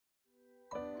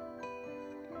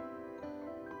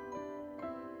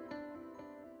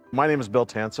My name is Bill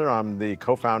Tancer. I'm the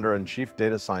co-founder and chief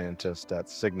data scientist at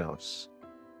Signos.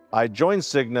 I joined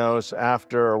Signos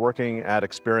after working at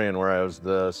Experian, where I was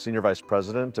the senior vice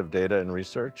president of data and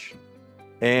research.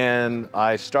 And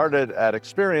I started at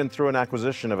Experian through an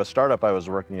acquisition of a startup I was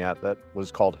working at that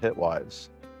was called Hitwise.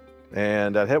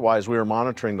 And at Hitwise, we were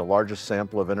monitoring the largest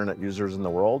sample of internet users in the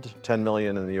world, 10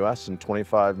 million in the US and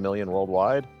 25 million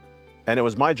worldwide. And it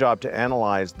was my job to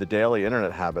analyze the daily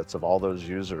internet habits of all those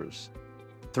users.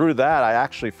 Through that, I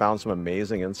actually found some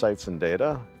amazing insights and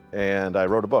data, and I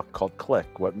wrote a book called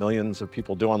Click, What Millions of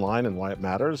People Do Online and Why It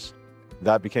Matters.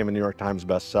 That became a New York Times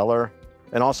bestseller,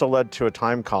 and also led to a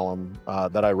Time column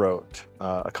that I wrote,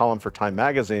 a column for Time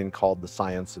magazine called The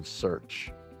Science of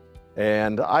Search.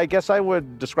 And I guess I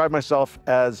would describe myself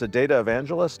as a data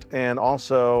evangelist and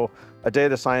also a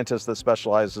data scientist that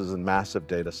specializes in massive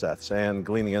data sets and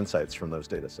gleaning insights from those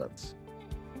data sets.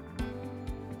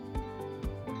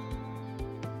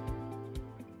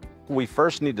 We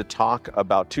first need to talk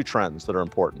about two trends that are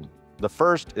important. The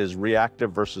first is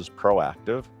reactive versus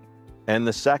proactive, and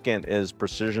the second is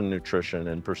precision nutrition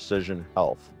and precision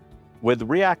health. With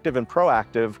reactive and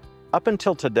proactive, up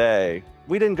until today,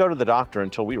 we didn't go to the doctor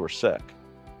until we were sick.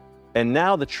 And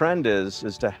now the trend is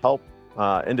to help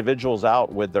individuals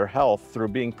out with their health through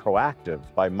being proactive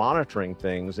by monitoring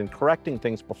things and correcting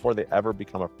things before they ever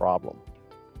become a problem.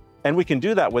 And we can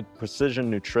do that with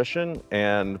precision nutrition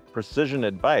and precision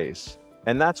advice.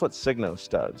 And that's what Signos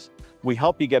does. We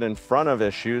help you get in front of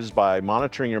issues by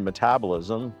monitoring your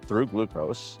metabolism through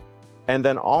glucose, and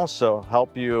then also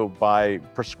help you by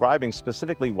prescribing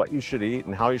specifically what you should eat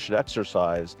and how you should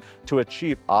exercise to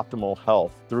achieve optimal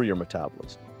health through your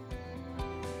metabolism.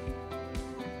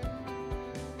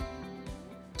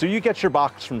 So you get your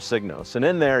box from Signos, and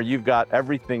in there you've got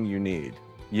everything you need.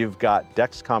 You've got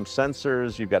Dexcom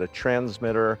sensors, you've got a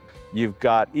transmitter, you've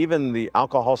got even the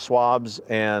alcohol swabs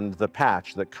and the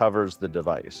patch that covers the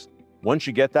device. Once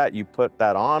you get that, you put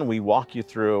that on, we walk you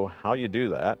through how you do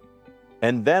that.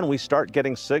 And then we start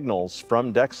getting signals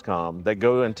from Dexcom that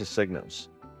go into Signos.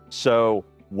 So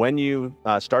when you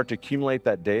start to accumulate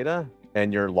that data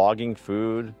and you're logging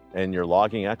food and you're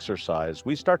logging exercise,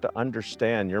 we start to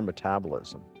understand your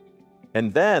metabolism.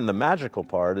 And then the magical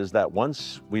part is that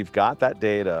once we've got that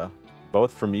data,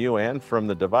 both from you and from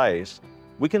the device,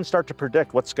 we can start to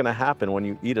predict what's going to happen when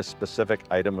you eat a specific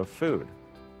item of food.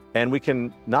 And we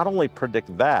can not only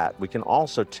predict that, we can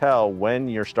also tell when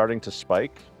you're starting to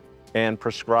spike and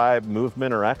prescribe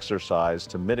movement or exercise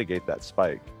to mitigate that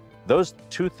spike. Those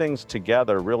two things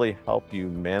together really help you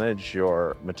manage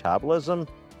your metabolism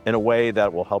in a way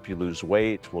that will help you lose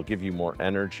weight, will give you more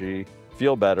energy,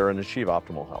 feel better, and achieve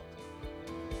optimal health.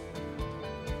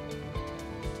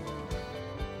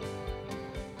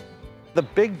 The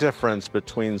big difference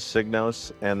between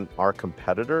Signos and our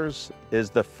competitors is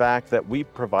the fact that we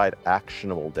provide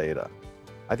actionable data.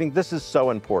 I think this is so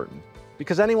important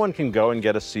because anyone can go and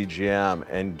get a CGM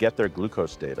and get their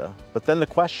glucose data. But then the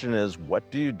question is, what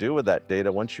do you do with that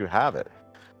data once you have it?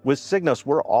 With Signos,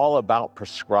 we're all about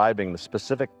prescribing the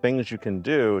specific things you can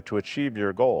do to achieve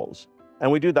your goals. And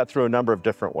we do that through a number of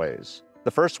different ways.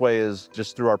 The first way is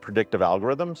just through our predictive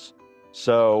algorithms.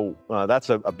 So that's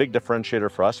a big differentiator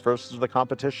for us versus the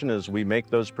competition is we make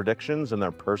those predictions and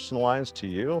they're personalized to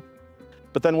you.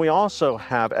 But then we also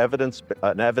have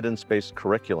an evidence-based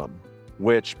curriculum,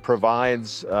 which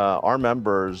provides our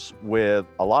members with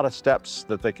a lot of steps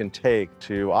that they can take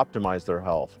to optimize their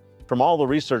health. From all the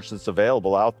research that's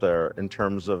available out there in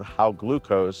terms of how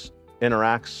glucose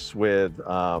interacts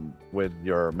with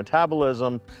your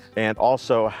metabolism and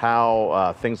also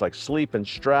how things like sleep and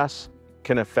stress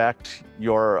can affect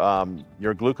your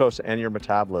glucose and your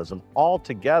metabolism. All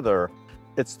together,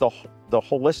 it's the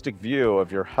holistic view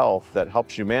of your health that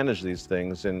helps you manage these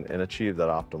things and achieve that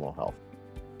optimal health.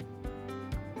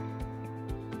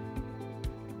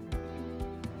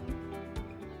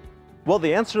 Well,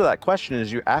 the answer to that question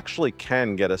is you actually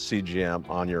can get a CGM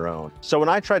on your own. So when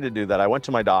I tried to do that, I went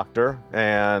to my doctor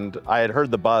and I had heard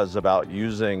the buzz about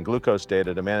using glucose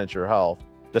data to manage your health.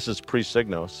 This is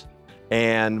pre-Signos.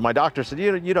 And my doctor said,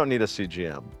 you don't need a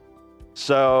CGM.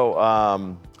 So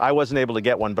I wasn't able to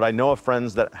get one, but I know of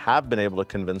friends that have been able to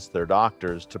convince their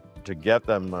doctors to get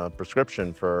them a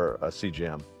prescription for a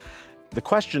CGM. The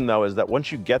question though is that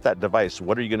once you get that device,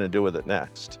 what are you gonna do with it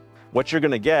next? What you're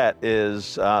gonna get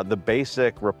is the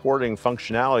basic reporting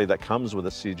functionality that comes with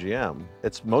a CGM.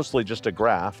 It's mostly just a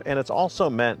graph, and it's also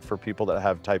meant for people that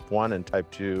have type 1 and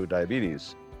type 2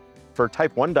 diabetes. For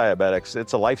type 1 diabetics,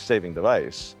 it's a life-saving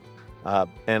device.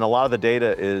 And a lot of the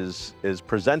data is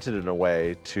presented in a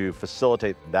way to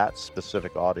facilitate that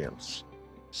specific audience.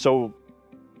 So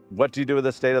What do you do with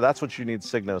this data? That's what you need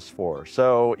Signos for.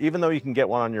 So even though you can get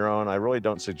one on your own, I really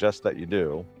don't suggest that you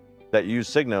do, that you use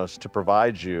Signos to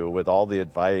provide you with all the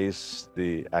advice,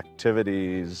 the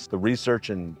activities, the research,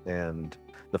 and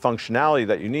the functionality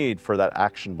that you need for that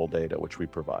actionable data, which we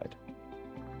provide.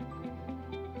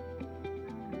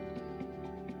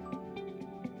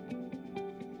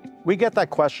 We get that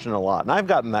question a lot, and I've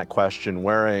gotten that question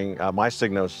wearing my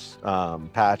Signos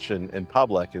patch in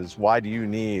public is, why do you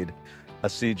need a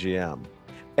CGM?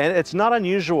 And it's not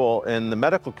unusual in the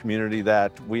medical community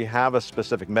that we have a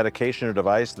specific medication or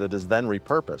device that is then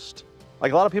repurposed.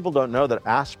 Like, a lot of people don't know that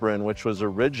aspirin, which was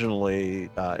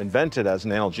originally invented as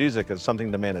an analgesic, as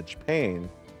something to manage pain,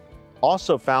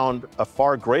 also found a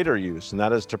far greater use, and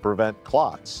that is to prevent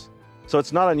clots. So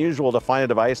it's not unusual to find a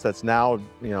device that's now,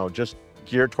 just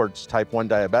geared towards type 1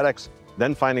 diabetics,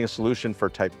 then finding a solution for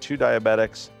type 2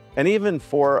 diabetics, and even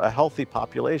for a healthy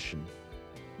population.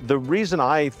 The reason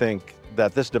I think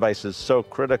that this device is so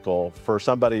critical for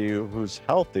somebody who's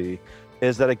healthy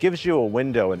is that it gives you a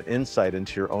window and insight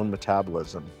into your own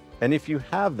metabolism. And if you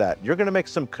have that, you're going to make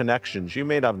some connections you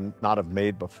may not have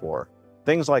made before.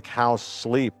 Things like how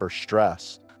sleep or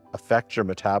stress affect your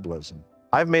metabolism.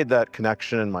 I've made that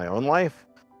connection in my own life,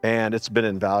 and it's been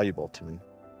invaluable to me.